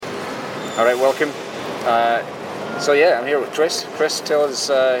All right, welcome. I'm here with Chris. Chris, tell us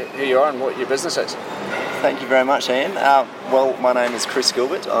who you are and what your business is. Thank you very much, Ian. My name is Chris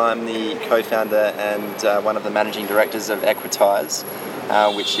Gilbert. I'm the co-founder and one of the managing directors of Equitise,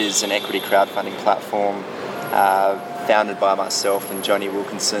 which is an equity crowdfunding platform founded by myself and Johnny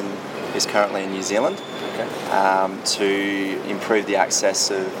Wilkinson, who's currently in New Zealand, to improve the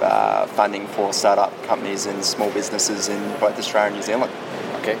access of funding for startup companies and small businesses in both Australia and New Zealand.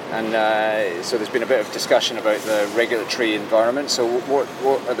 Okay, and so there's been a bit of discussion about the regulatory environment. So what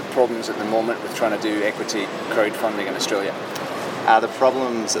are the problems at the moment with trying to do equity crowdfunding in Australia? The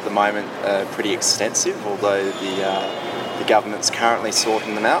problems at the moment are pretty extensive, although the government's currently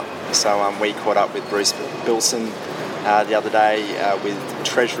sorting them out. So we caught up with Bruce Bilson the other day with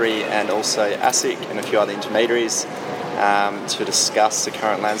Treasury and also ASIC and a few other intermediaries to discuss the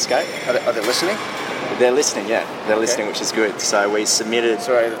current landscape. Are they listening? They're listening, yeah. They're listening, which is good. So we submitted...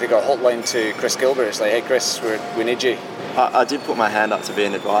 So they got a hotline to Chris Gilbert. It's like, hey, Chris, we need you. I did put my hand up to be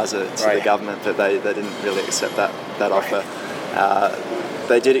an advisor to the government, but they didn't really accept that offer.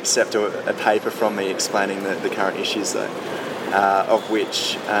 They did accept a paper from me explaining the current issues, though, of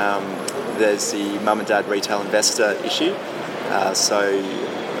which there's the mum and dad retail investor issue. So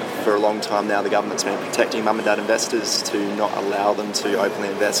for a long time now, the government's been protecting mum and dad investors to not allow them to openly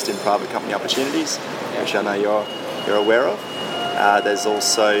invest in private company opportunities, which I know you're aware of. There's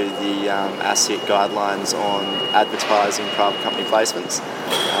also the ASIC guidelines on advertising private company placements.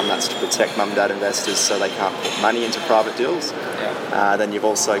 That's to protect mum and dad investors so they can't put money into private deals. Then you've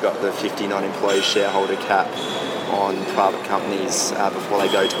also got the 50 non-employee shareholder cap on private companies before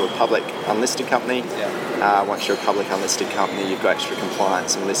they go to a public unlisted company. Once you're a public unlisted company, you've got extra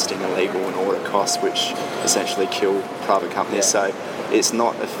compliance and listing and legal and audit costs, which essentially kill private companies. So it's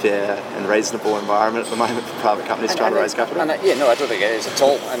not a fair and reasonable environment at the moment for private companies trying to raise capital. I don't think it is at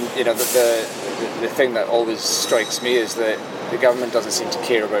all. And the thing that always strikes me is that the government doesn't seem to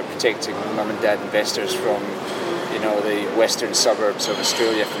care about protecting mum and dad investors from the western suburbs of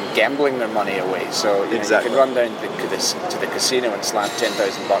Australia from gambling their money away. So you can run down to the casino and slam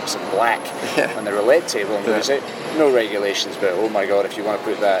 $10,000 in black on the roulette table, and there's no regulations. But oh my God, if you want to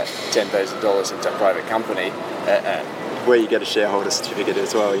put that $10,000 into a private company, where you get a shareholder certificate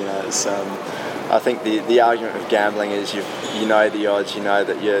as well, it's, I think the argument of gambling is you know the odds, you know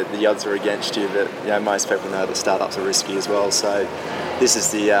that the odds are against you, but most people know that startups are risky as well. So this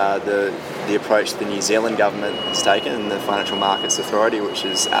is the approach the New Zealand government has taken, the Financial Markets Authority, which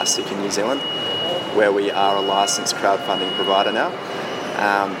is ASIC in New Zealand, where we are a licensed crowdfunding provider now.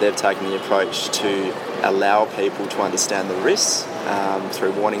 They've taken the approach to allow people to understand the risks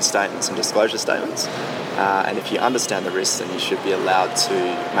through warning statements and disclosure statements. And if you understand the risks, then you should be allowed to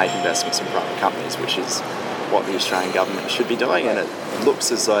make investments in private companies, which is what the Australian government should be doing. And it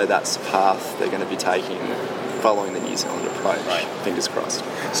looks as though that's the path they're going to be taking following the New Zealand approach. Fingers crossed.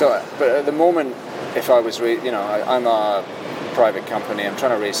 So, but at the moment, if I was, I'm a private company, I'm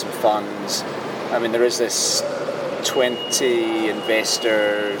trying to raise some funds. I mean, there is this 20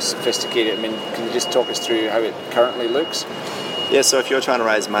 investor sophisticated. Can you just talk us through how it currently looks? Yeah, so if you're trying to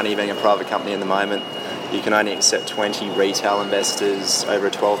raise money being a private company in the moment, you can only accept 20 retail investors over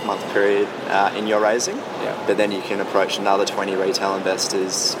a 12-month period in your raising. But then you can approach another 20 retail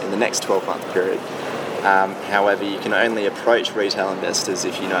investors in the next 12-month period. However, you can only approach retail investors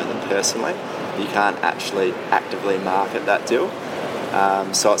if you know them personally. You can't actually actively market that deal.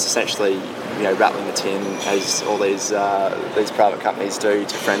 So it's essentially, rattling the tin, as all these private companies do,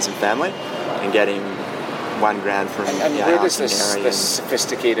 to friends and family, and getting $1,000 from where does this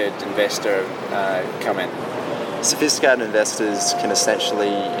sophisticated investor come in? Sophisticated investors can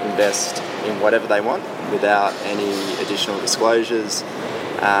essentially invest in whatever they want without any additional disclosures.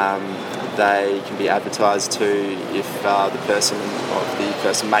 They can be advertised to if the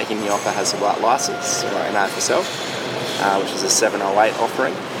person making the offer has the right license, an AFSL, which is a 708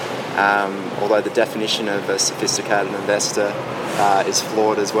 offering. Although the definition of a sophisticated investor is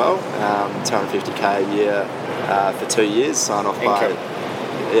flawed as well. $250,000 a year for 2 years, sign off by...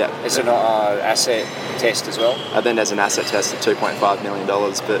 Is there not an asset test as well? Then there's an asset test of $2.5 million,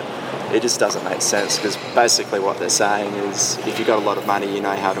 but it just doesn't make sense, because basically what they're saying is if you've got a lot of money, you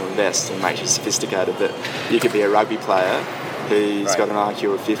know how to invest, and makes you sophisticated. But you could be a rugby player who's got an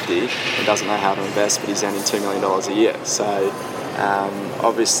IQ of 50 and doesn't know how to invest, but he's earning $2 million a year. So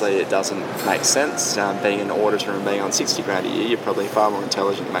obviously it doesn't make sense. Being an auditor and being on $60,000 a year, you're probably far more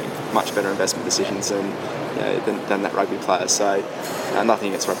intelligent and make much better investment decisions than that rugby player. So nothing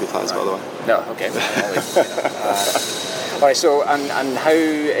against rugby players, by the way. No, okay. All right, so and how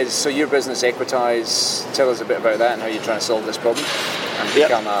is your business Equitise? Tell us a bit about that and how you're trying to solve this problem. and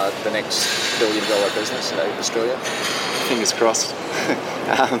become the next billion-dollar business out of Australia? Fingers crossed.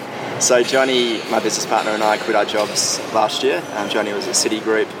 So Johnny, my business partner, and I quit our jobs last year. Johnny was at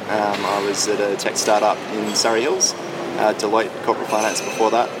Citigroup. I was at a tech startup in Surrey Hills, Deloitte Corporate Finance before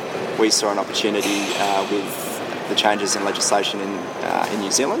that. We saw an opportunity with the changes in legislation in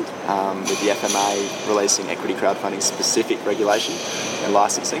New Zealand, with the FMA releasing equity crowdfunding specific regulation and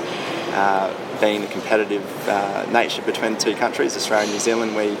licensing. Being the competitive nature between the two countries, Australia and New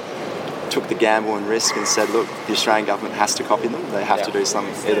Zealand, we took the gamble and risk and said, look, the Australian government has to copy them. They have to do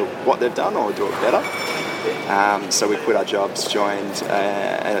something, either what they've done or do it better. So we quit our jobs, joined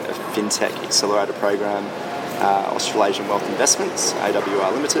a fintech accelerator program, Australasian Wealth Investments,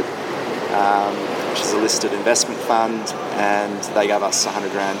 AWR Limited, which is a listed investment fund, and they gave us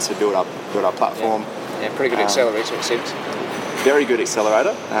 $100,000 to build our platform. Yeah, pretty good accelerator, it seems. Very good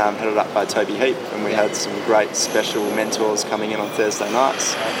accelerator, headed up by Toby Heap, and we had some great special mentors coming in on Thursday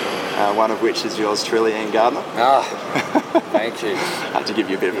nights, one of which is yours truly, Ian Gardner. Thank you. I had to give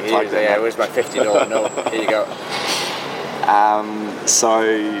you a bit of a plug there. Yeah, it was my $50 note. Here you go.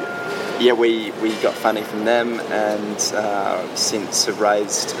 We got funding from them, and since have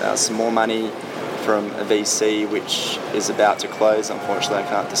raised some more money from a VC, which is about to close. Unfortunately, I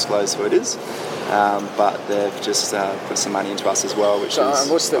can't disclose who it is. But they've just put some money into us as well, which is...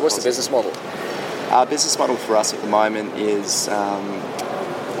 what's the business model? Our business model for us at the moment is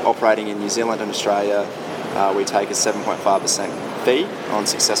operating in New Zealand and Australia. We take a 7.5% fee on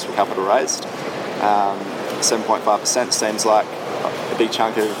successful capital raised. 7.5% seems like a big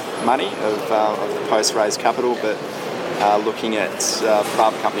chunk of money of the post-raised capital, but looking at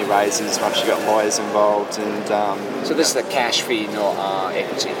private company raises once you've got lawyers involved. And so this is a cash fee, not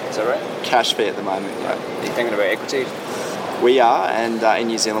equity, is that right? Cash fee at the moment, yeah. Are you thinking about equity? We are, and in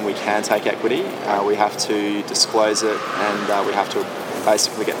New Zealand we can take equity. We have to disclose it, and we have to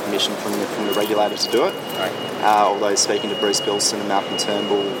basically get permission from the regulator to do it. Right. Although speaking to Bruce Bilson and Malcolm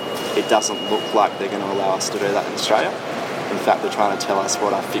Turnbull, it doesn't look like they're going to allow us to do that in Australia. In fact, they're trying to tell us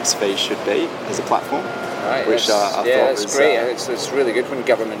what our fixed fee should be as a platform. Right, which I thought it's was great. It's really good when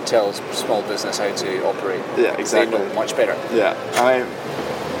government tells small business how to operate. Yeah, exactly. They know much better. Yeah, I mean,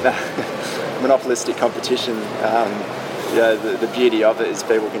 monopolistic competition. The beauty of it is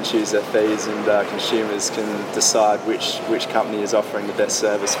people can choose their fees, and consumers can decide which company is offering the best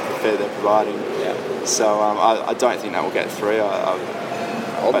service for the fee they're providing. Yeah. So I don't think that will get through. I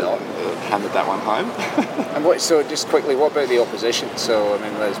hope not. Hammered that one home. And so just quickly, what about the opposition? So I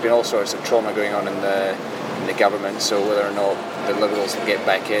mean, there's been all sorts of trauma going on in the government. So whether or not the Liberals can get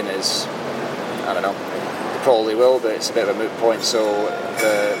back in is, I don't know. They probably will, but it's a bit of a moot point. So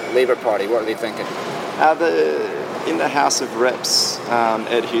the Labour Party, what are they thinking? In the House of Reps,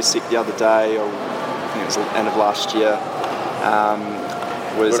 Ed Husick the other day, or I think it was the end of last year,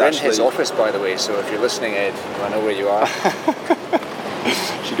 was We're actually... in his office, by the way, so if you're listening, Ed, I know where you are.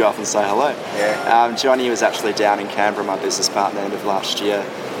 Should go off and say hello. Yeah. Johnny was actually down in Canberra, my business partner, end of last year,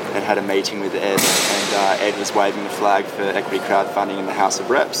 and had a meeting with Ed, and Ed was waving the flag for equity crowdfunding in the House of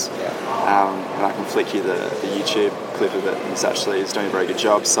Reps. Yeah. And I can flick you the YouTube clip of it, and he's doing a very good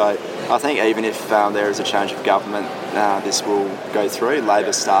job. So I think even if there is a change of government, this will go through.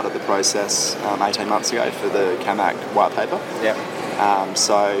 Labor started the process 18 months ago for the CAMAC white paper. Yeah.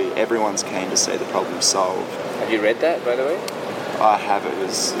 So everyone's keen to see the problem solved. Have you read that, by the way? I have. It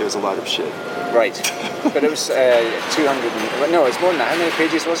was a load of shit. Right. But it was 200... No, it's more than that. How many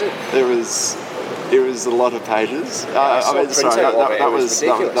pages was it? It was a lot of pages. That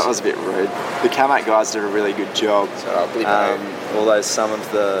was a bit rude. The CAMAC guys did a really good job. So I'll bleep it out. Although some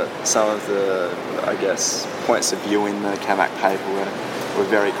of the I guess points of view in the CAMAC paper were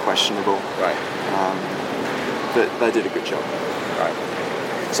very questionable. Right. But they did a good job. Right.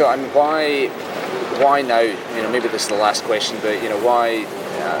 So I mean, why now? You know, maybe this is the last question, but you know, why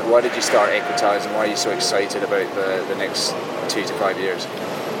did you start Equitise, and why are you so excited about the next 2 to 5 years?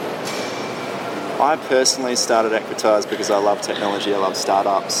 I personally started Equitise because I love technology, I love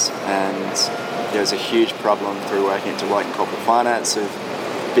startups, and there's a huge problem through working at Deloitte and corporate finance of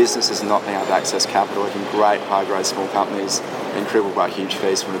businesses not being able to access capital, even great high-growth small companies, and crippled by huge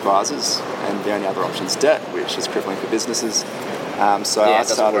fees from advisors, and the only other option is debt, which is crippling for businesses. It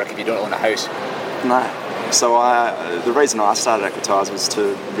doesn't work if you don't own a house. No. So the reason I started Equitise was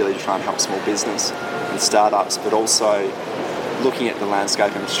to really try and help small business and startups, but also looking at the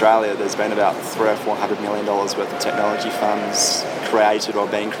landscape in Australia, there's been about $300 or $400 million worth of technology funds created or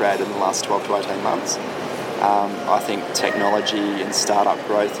being created in the last 12 to 18 months. I think technology and startup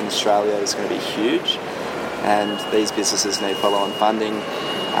growth in Australia is going to be huge, and these businesses need follow-on funding.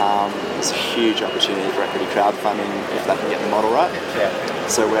 There's a huge opportunity for equity crowdfunding if they can get the model right. Yeah.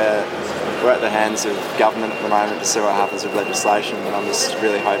 So we're at the hands of government at the moment to see what happens with legislation, but I'm just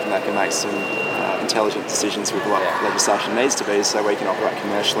really hoping they can make some intelligent decisions with what legislation needs to be so we can operate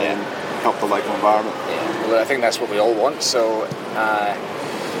commercially and help the local environment. Yeah. Well, I think that's what we all want. So,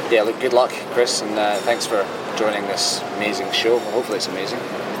 look, good luck, Chris, and thanks for joining this amazing show. Well, hopefully it's amazing.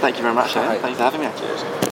 Thank you very much, Ian. Thanks for having me. Cheers.